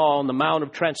we saw on the Mount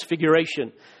of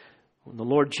Transfiguration, when the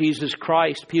Lord Jesus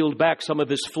Christ peeled back some of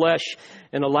his flesh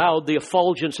and allowed the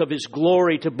effulgence of his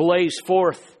glory to blaze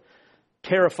forth,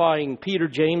 terrifying Peter,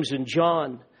 James, and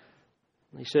John.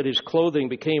 He said his clothing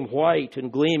became white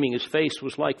and gleaming. His face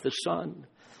was like the sun.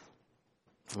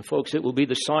 And folks, it will be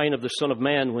the sign of the Son of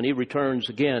Man when he returns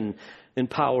again in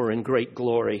power and great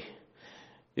glory.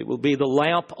 It will be the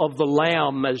lamp of the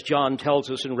Lamb, as John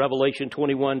tells us in Revelation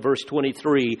 21, verse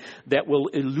 23, that will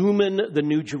illumine the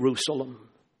New Jerusalem.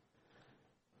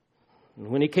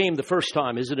 When he came the first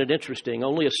time, isn't it interesting?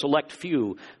 Only a select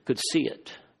few could see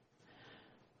it.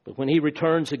 But when He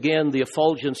returns again, the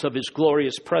effulgence of His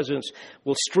glorious presence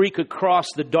will streak across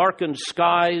the darkened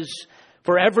skies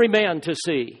for every man to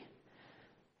see.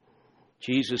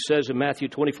 Jesus says in Matthew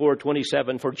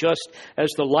 24:27, "For just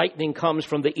as the lightning comes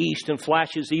from the east and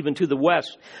flashes even to the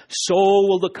west, so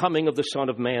will the coming of the Son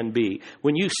of Man be."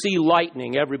 When you see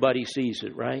lightning, everybody sees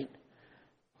it, right?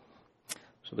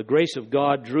 So the grace of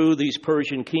God drew these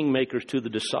Persian kingmakers to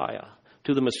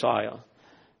the Messiah.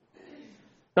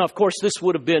 Now, of course, this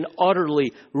would have been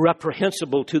utterly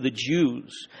reprehensible to the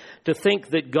Jews to think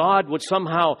that God would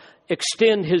somehow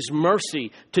extend His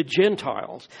mercy to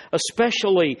Gentiles,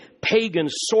 especially pagan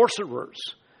sorcerers,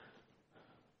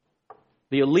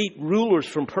 the elite rulers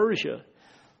from Persia.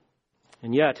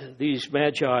 And yet, these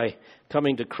Magi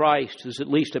coming to Christ is at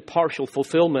least a partial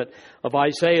fulfillment of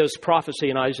Isaiah's prophecy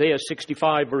in Isaiah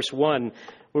 65, verse 1,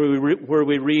 where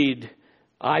we read,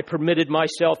 "I permitted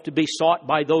myself to be sought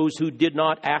by those who did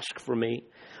not ask for me.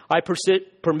 I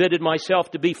permitted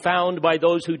myself to be found by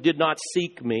those who did not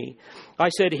seek me. I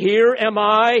said, here am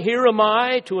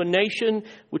I, to a nation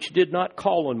which did not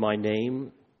call on my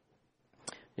name."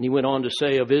 And He went on to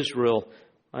say of Israel,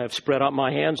 "I have spread out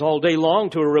my hands all day long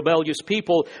to a rebellious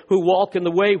people who walk in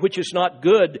the way which is not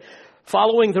good,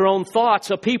 following their own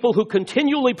thoughts, a people who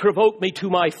continually provoke me to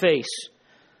my face."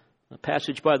 A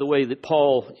passage, by the way, that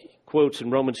Paul quotes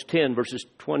in Romans 10, verses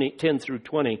 10 through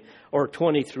 20, or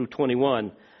 20 through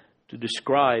 21, to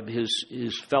describe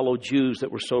his fellow Jews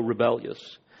that were so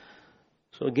rebellious.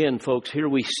 So again, folks, here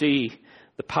we see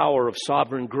the power of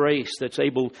sovereign grace that's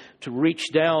able to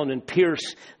reach down and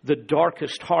pierce the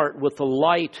darkest heart with the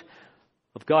light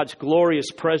of God's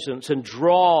glorious presence and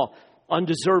draw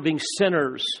undeserving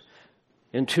sinners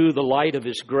into the light of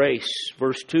His grace.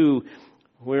 Verse 2,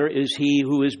 "Where is He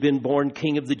who has been born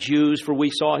King of the Jews? For we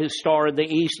saw His star in the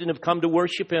east and have come to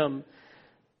worship Him."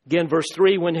 Again, verse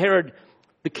 3, "When Herod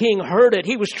the king heard it,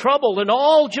 he was troubled, and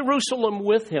all Jerusalem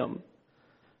with him."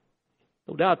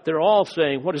 No doubt they're all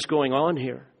saying, what is going on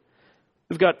here?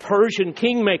 We've got Persian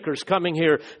kingmakers coming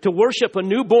here to worship a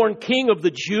newborn king of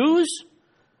the Jews.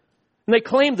 And they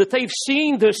claim that they've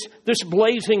seen this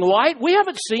blazing light. We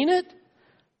haven't seen it.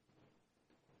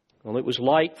 Well, it was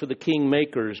light for the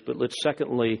kingmakers, but let's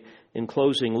secondly, in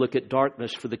closing, look at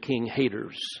darkness for the king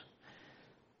haters.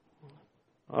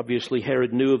 Obviously,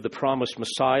 Herod knew of the promised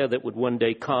Messiah that would one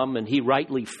day come, and he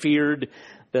rightly feared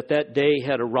that that day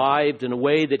had arrived in a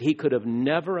way that he could have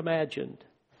never imagined.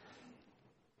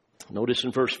 Notice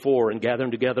in verse 4, "And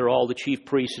gathering together all the chief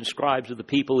priests and scribes of the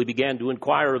people, he began to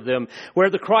inquire of them where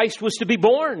the Christ was to be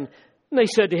born. And they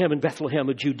said to him, In Bethlehem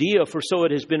of Judea, for so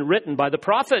it has been written by the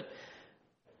prophet,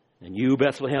 And you,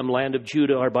 Bethlehem, land of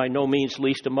Judah, are by no means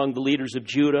least among the leaders of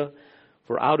Judah.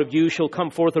 For out of you shall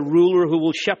come forth a ruler who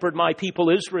will shepherd my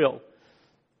people Israel."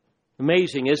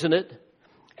 Amazing, isn't it?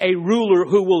 A ruler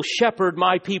who will shepherd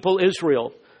my people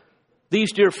Israel.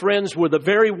 These, dear friends, were the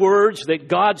very words that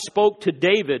God spoke to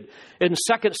David in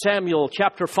 2 Samuel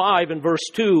chapter 5 and verse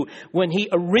 2, when He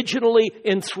originally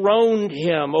enthroned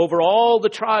him over all the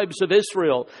tribes of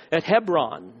Israel at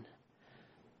Hebron.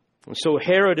 And so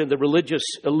Herod and the religious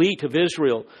elite of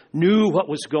Israel knew what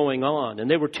was going on, and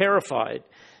they were terrified.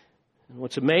 And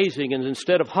what's amazing is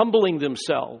instead of humbling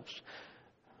themselves,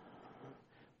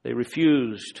 they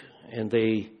refused and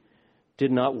they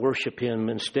did not worship Him.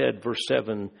 Instead, verse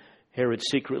 7, Herod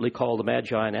secretly called the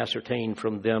Magi and ascertained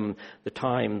from them the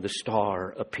time the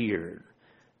star appeared.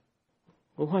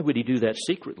 Well, why would he do that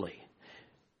secretly?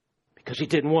 Because he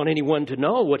didn't want anyone to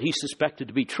know what he suspected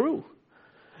to be true.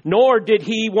 Nor did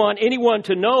he want anyone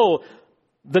to know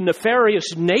the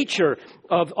nefarious nature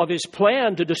of his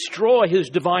plan to destroy his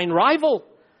divine rival.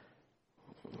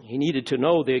 He needed to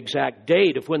know the exact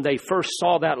date of when they first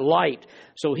saw that light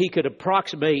so he could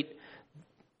approximate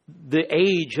the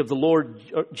age of the Lord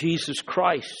Jesus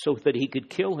Christ so that he could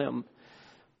kill him.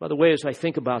 By the way, as I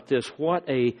think about this, what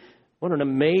an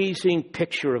amazing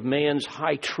picture of man's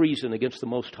high treason against the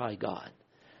Most High God.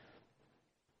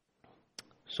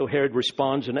 So Herod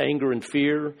responds in anger and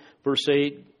fear. Verse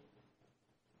 8,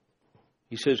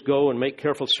 he says, "Go and make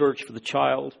careful search for the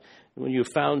child. And when you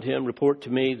have found him, report to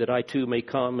me that I too may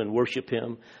come and worship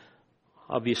him."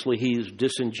 Obviously, he is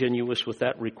disingenuous with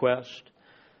that request.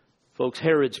 Folks,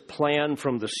 Herod's plan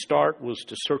from the start was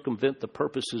to circumvent the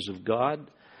purposes of God.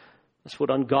 That's what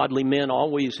ungodly men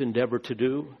always endeavor to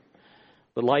do.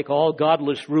 But like all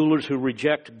godless rulers who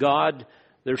reject God,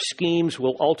 their schemes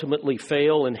will ultimately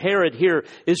fail. And Herod here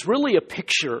is really a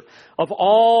picture of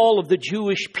all of the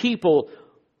Jewish people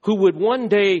who would one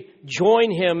day join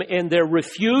him in their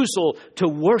refusal to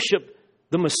worship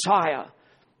the Messiah.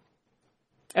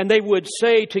 And they would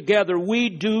say together, we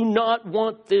do not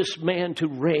want this man to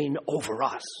reign over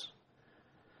us.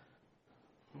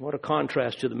 What a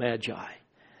contrast to the Magi.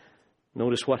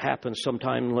 Notice what happens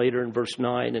sometime later in verse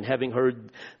 9. And having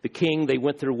heard the king, they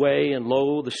went their way, and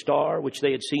lo, the star which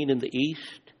they had seen in the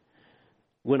east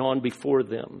went on before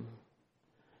them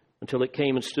until it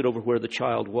came and stood over where the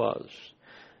child was.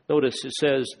 Notice it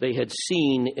says they had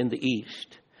seen in the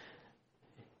east.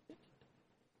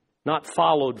 Not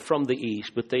followed from the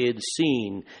east, but they had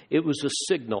seen. It was a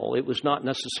signal. It was not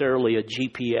necessarily a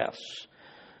GPS.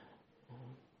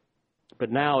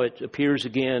 But now it appears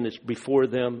again. It's before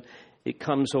them. It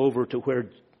comes over to where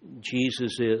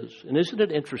Jesus is. And isn't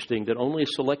it interesting that only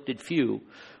a selected few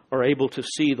are able to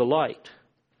see the light?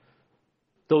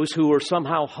 Those who are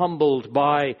somehow humbled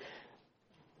by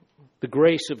the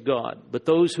grace of God. But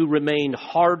those who remained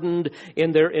hardened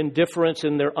in their indifference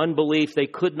and their unbelief, they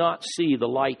could not see the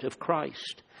light of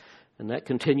Christ. And that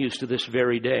continues to this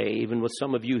very day, even with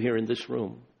some of you here in this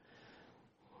room.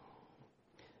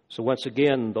 So once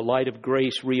again, the light of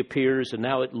grace reappears, and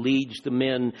now it leads the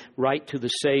men right to the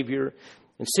Savior.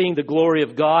 And seeing the glory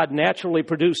of God naturally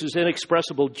produces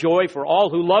inexpressible joy for all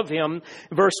who love Him.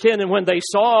 Verse 10, and when they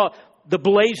saw the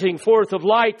blazing forth of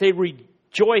light, they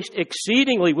rejoiced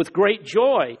exceedingly with great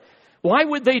joy. Why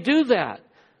would they do that?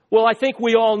 Well, I think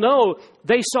we all know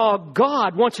they saw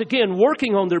God once again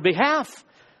working on their behalf,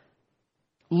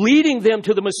 leading them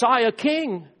to the Messiah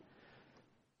King.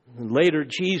 And later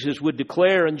Jesus would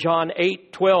declare in John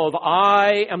 8:12,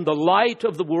 I am the light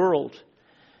of the world.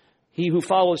 He who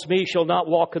follows me shall not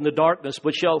walk in the darkness,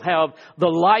 but shall have the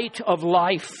light of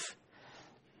life.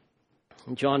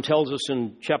 And John tells us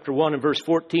in chapter 1 and verse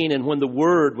 14, and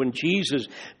when Jesus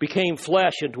became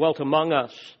flesh and dwelt among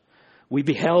us, we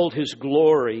beheld His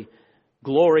glory.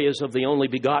 Glory as of the only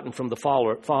begotten from the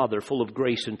Father, full of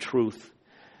grace and truth.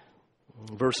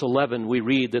 In verse 11, we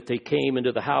read that they came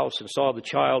into the house and saw the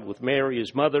child with Mary,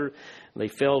 His mother, and they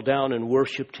fell down and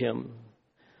worshiped Him.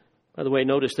 By the way,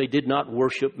 notice they did not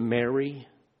worship Mary,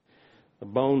 a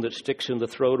bone that sticks in the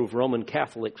throat of Roman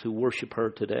Catholics who worship her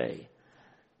today.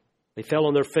 They fell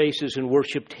on their faces and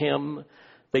worshiped Him.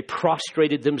 They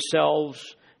prostrated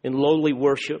themselves in lowly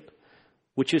worship,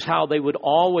 which is how they would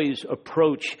always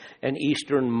approach an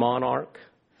Eastern monarch.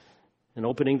 And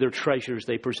opening their treasures,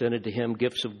 they presented to Him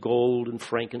gifts of gold and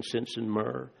frankincense and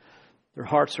myrrh. Their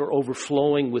hearts are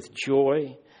overflowing with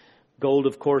joy. Gold,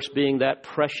 of course, being that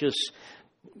precious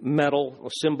metal, a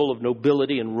symbol of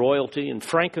nobility and royalty. And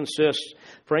frankincense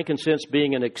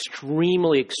being an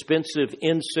extremely expensive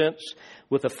incense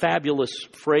with a fabulous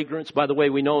fragrance. By the way,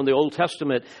 we know in the Old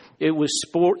Testament, it was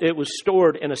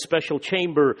stored in a special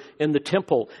chamber in the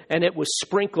temple, and it was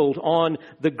sprinkled on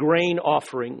the grain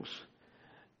offerings.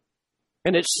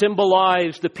 And it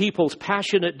symbolized the people's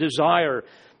passionate desire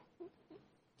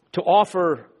to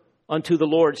offer unto the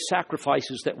Lord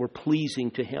sacrifices that were pleasing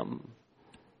to Him.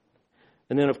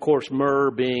 And then, of course,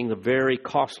 myrrh being a very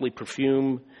costly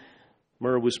perfume.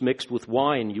 Myrrh was mixed with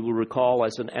wine, you will recall,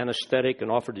 as an anesthetic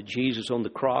and offered to Jesus on the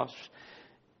cross.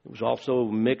 It was also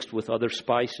mixed with other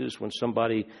spices when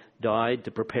somebody died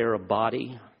to prepare a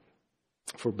body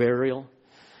for burial.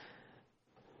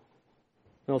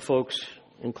 Well, folks,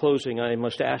 in closing, I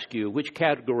must ask you, which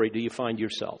category do you find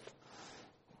yourself?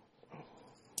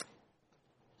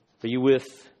 Are you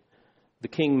with the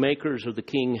king makers or the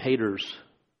king haters?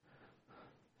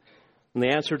 And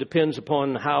the answer depends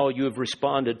upon how you have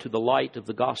responded to the light of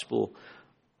the gospel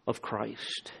of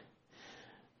Christ.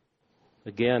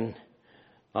 Again,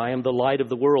 I am the light of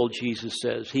the world, Jesus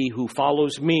says. He who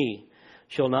follows me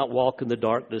shall not walk in the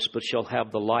darkness, but shall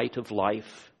have the light of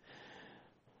life.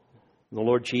 The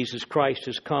Lord Jesus Christ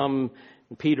has come,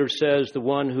 and Peter says, the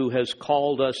one who has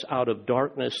called us out of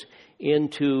darkness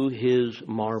into His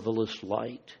marvelous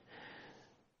light.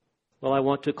 Well, I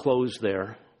want to close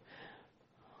there.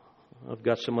 I've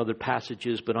got some other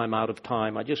passages, but I'm out of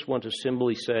time. I just want to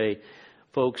simply say,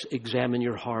 folks, examine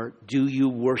your heart. Do you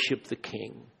worship the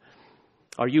King?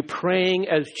 Are you praying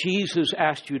as Jesus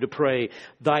asked you to pray?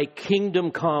 Thy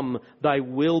kingdom come, thy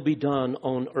will be done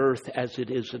on earth as it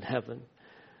is in heaven.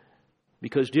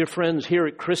 Because, dear friends, here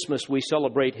at Christmas we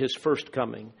celebrate His first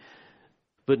coming,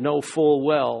 but know full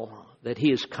well that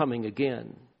He is coming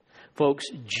again. Folks,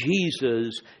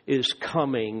 Jesus is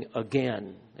coming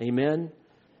again. Amen?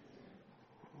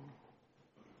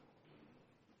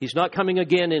 He's not coming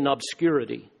again in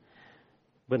obscurity,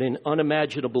 but in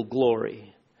unimaginable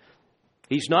glory.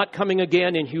 He's not coming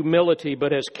again in humility,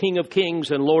 but as King of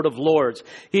Kings and Lord of Lords.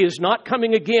 He is not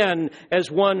coming again as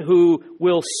one who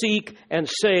will seek and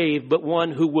save, but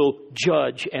one who will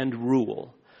judge and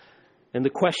rule. And the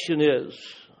question is,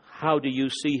 How do you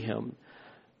see Him?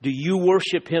 Do you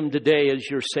worship Him today as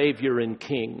your Savior and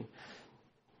King?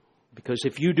 Because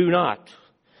if you do not,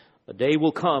 a day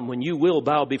will come when you will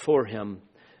bow before Him,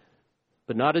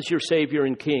 but not as your Savior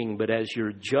and King, but as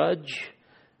your judge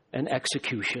and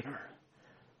executioner.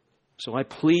 So I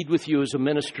plead with you as a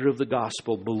minister of the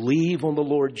gospel, believe on the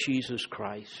Lord Jesus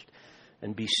Christ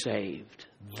and be saved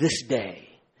this day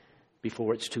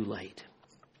before it's too late.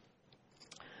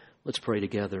 Let's pray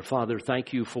together. Father,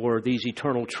 thank you for these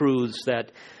eternal truths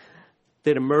that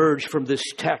emerge from this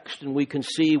text, and we can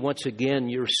see once again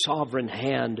your sovereign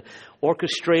hand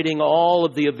orchestrating all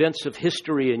of the events of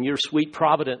history and your sweet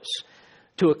providence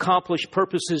to accomplish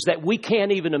purposes that we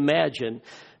can't even imagine,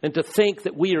 and to think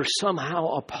that we are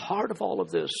somehow a part of all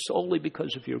of this solely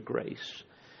because of your grace.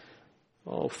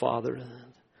 Oh, Father,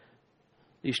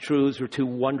 these truths are too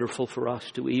wonderful for us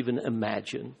to even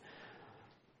imagine.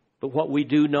 But what we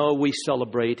do know, we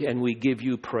celebrate and we give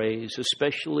you praise,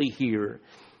 especially here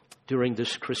during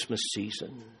this Christmas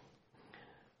season.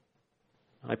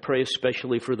 I pray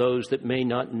especially for those that may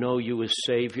not know you as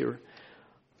Savior.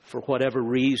 For whatever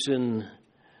reason,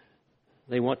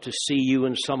 they want to see you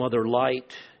in some other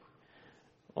light.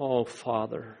 Oh,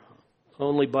 Father,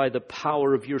 only by the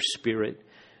power of your Spirit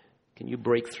can you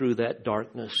break through that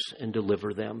darkness and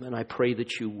deliver them. And I pray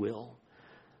that you will,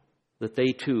 that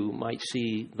they too might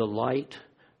see the light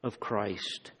of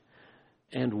Christ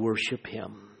and worship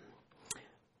Him.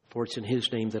 For it's in His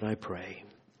name that I pray.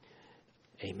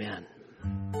 Amen.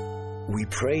 We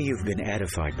pray you've been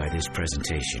edified by this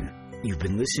presentation. You've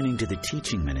been listening to the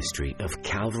teaching ministry of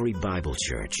Calvary Bible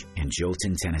Church in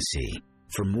Jolton, Tennessee.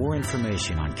 For more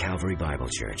information on Calvary Bible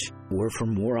Church or for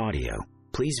more audio,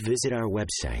 please visit our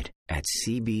website at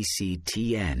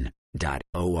cbctn.org.